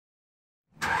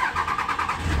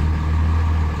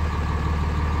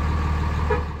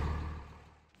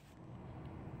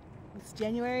It's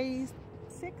January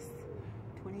 6th,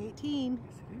 2018.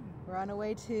 We're on our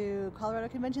way to Colorado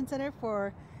Convention Center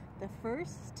for the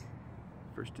first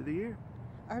of the year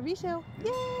RV show.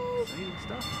 Yay! Exciting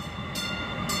stuff.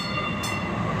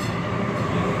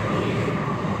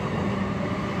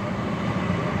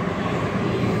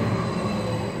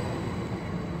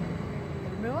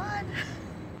 Move on.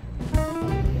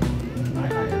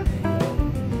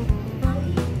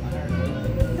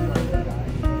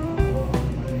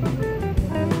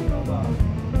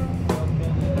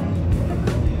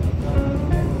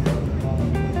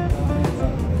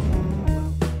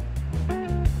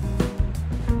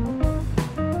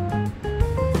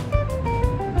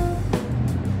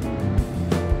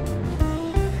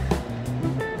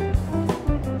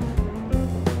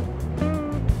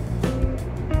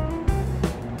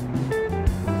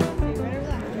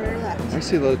 I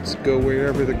say let's go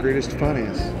wherever the greatest fun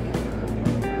is.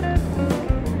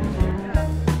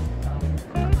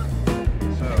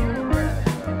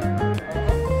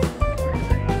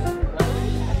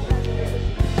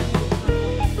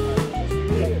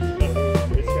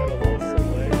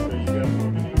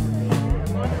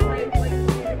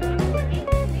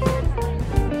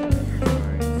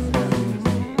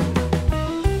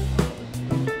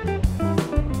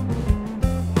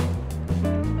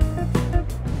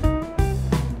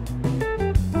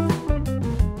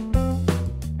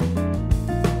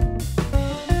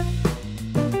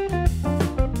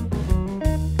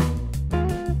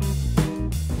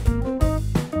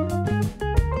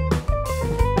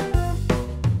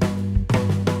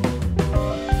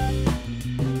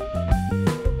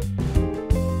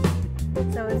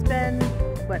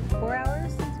 What, 4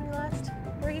 hours since we last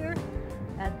were here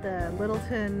at the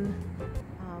Littleton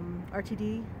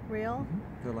RTD rail.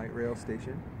 The light rail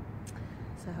station.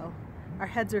 So our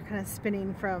heads are kind of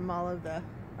spinning from all of the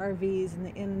RVs and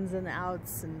the ins and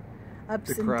outs and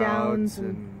ups and downs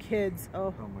and kids.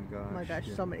 Oh my gosh,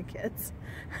 yeah. So many kids.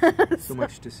 So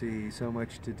much to see, so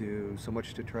much to do, so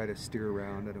much to try to steer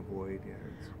around and avoid. Yeah,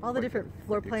 all the different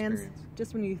floor plans.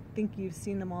 Just when you think you've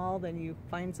seen them all, then you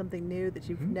find something new that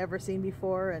you've never seen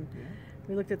before. And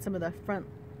we looked at some of the front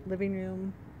living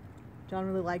room. John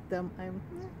really liked them. I'm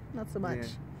not so much. Yeah,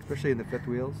 especially in the fifth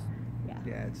wheels.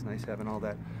 Yeah, it's nice having all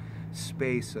that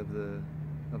space of the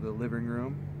living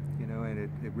room, you know, and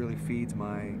it really feeds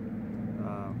my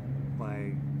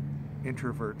my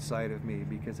introvert side of me,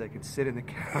 because I can sit in the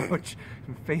couch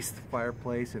and face the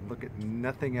fireplace and look at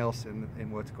nothing else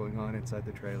in what's going on inside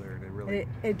the trailer, and it really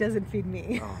it doesn't feed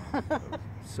me.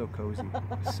 So cozy,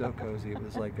 so cozy. It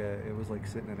was like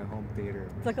sitting in a home theater.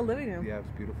 It's like a living room. Yeah, it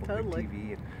was beautiful. Totally. Big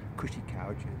TV and cushy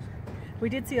couches. We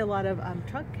did see a lot of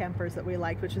truck campers that we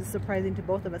liked, which is surprising to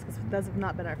both of us because those have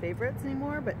not been our favorites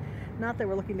anymore. But not that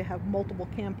we're looking to have multiple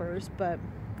campers, but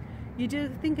you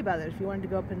do think about it. If you wanted to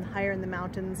go up and higher in the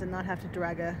mountains and not have to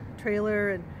drag a trailer,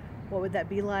 and what would that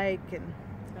be like? And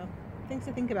so things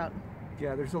to think about.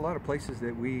 Yeah, there's a lot of places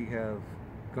that we have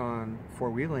gone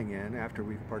four-wheeling in after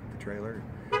we've parked the trailer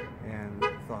and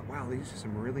thought, wow, these are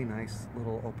some really nice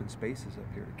little open spaces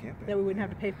up here to camp in. That we wouldn't have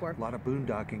to pay for. A lot of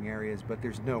boondocking areas, but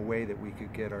there's no way that we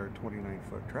could get our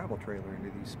 29-foot travel trailer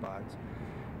into these spots.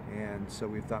 And so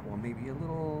we thought, well, maybe a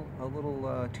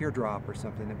little teardrop or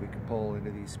something that we could pull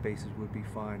into these spaces would be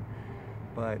fun.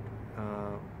 But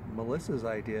Melissa's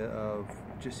idea of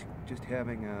just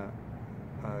having a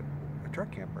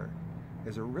truck camper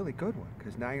is a really good one,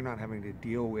 because now you're not having to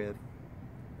deal with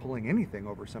pulling anything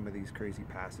over some of these crazy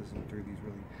passes and through these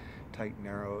really tight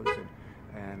narrows,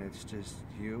 and it's just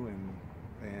you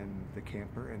and the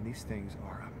camper, and these things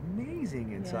are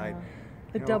amazing inside. Yeah.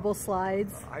 The double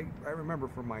slides. I remember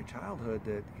from my childhood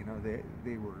that, you know,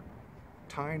 they were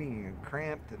tiny and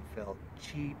cramped and felt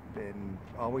cheap and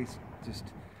always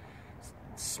just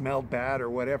smelled bad or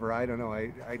whatever. I don't know.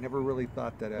 I never really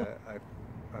thought that a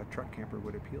truck camper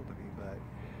would appeal to me, but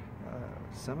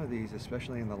some of these,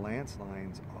 especially in the Lance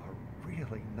lines, are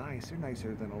really nice. They're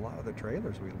nicer than a lot of the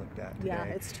trailers we looked at today. Yeah,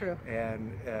 it's true.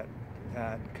 And at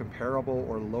comparable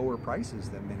or lower prices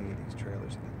than many of these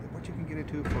trailers. What you can get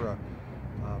into for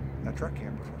a truck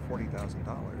camper for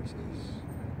 $40,000 is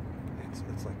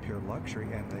it's like pure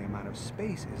luxury, and the amount of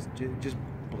space is just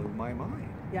blew my mind.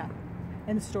 Yeah,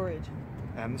 and the storage.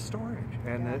 And the storage,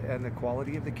 and the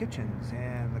quality of the kitchens,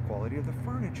 and the quality of the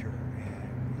furniture,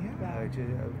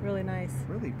 and really nice,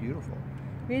 really beautiful.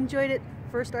 We enjoyed it.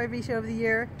 First RV show of the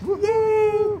year. Woo-hoo!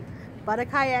 Yay! Bought a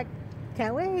kayak.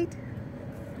 Can't wait.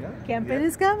 Yeah. Camping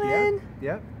is coming.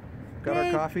 Yep. Got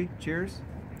our coffee. Cheers.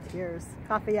 Cheers.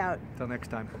 Coffee out. Till next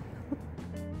time.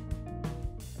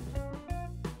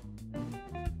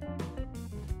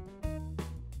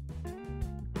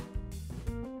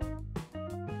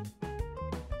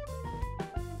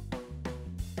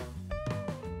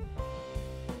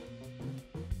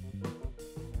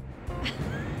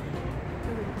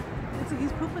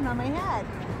 he's pooping on my head.